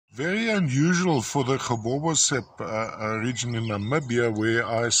Very unusual for the Gobobosep region in Namibia, where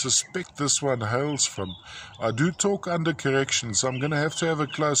I suspect this one hails from. I do talk under correction, so I'm going to have a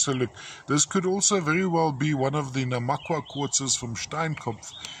closer look. This could also very well be one of the Namakwa quartzes from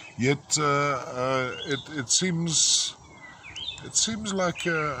Steinkopf, yet it seems like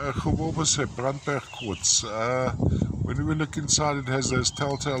a Gobobosep Brandberg quartz. When we look inside, it has those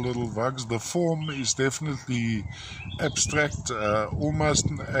telltale little vugs. The form is definitely abstract, almost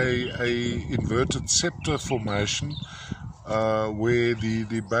a inverted scepter formation, where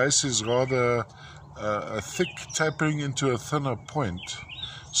the base is rather thick, tapering into a thinner point.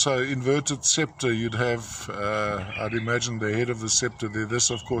 So inverted scepter, you'd have, I'd imagine, the head of the scepter there. This,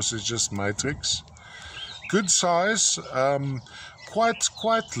 of course, is just matrix. Good size,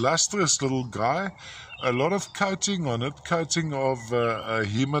 quite lustrous little guy. A lot of coating on it, coating of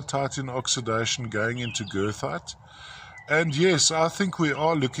hematite in oxidation going into goethite. And yes, I think we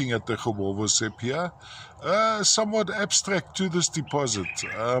are looking at the Gobobosep here. Somewhat abstract to this deposit.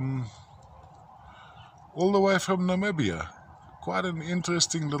 All the way from Namibia. Quite an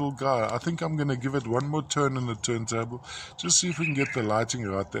interesting little guy. I think I'm going to give it one more turn in the turntable. Just see if we can get the lighting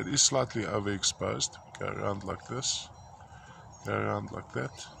right. That is slightly overexposed. Go around like this. Go around like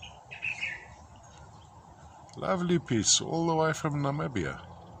that. Lovely piece, all the way from Namibia.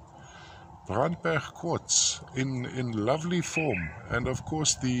 Brandberg quartz in lovely form, and of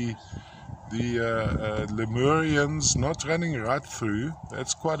course the Lemurians not running right through.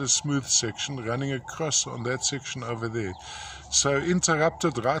 That's quite a smooth section, running across on that section over there. So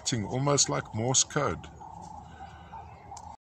interrupted writing, almost like Morse code.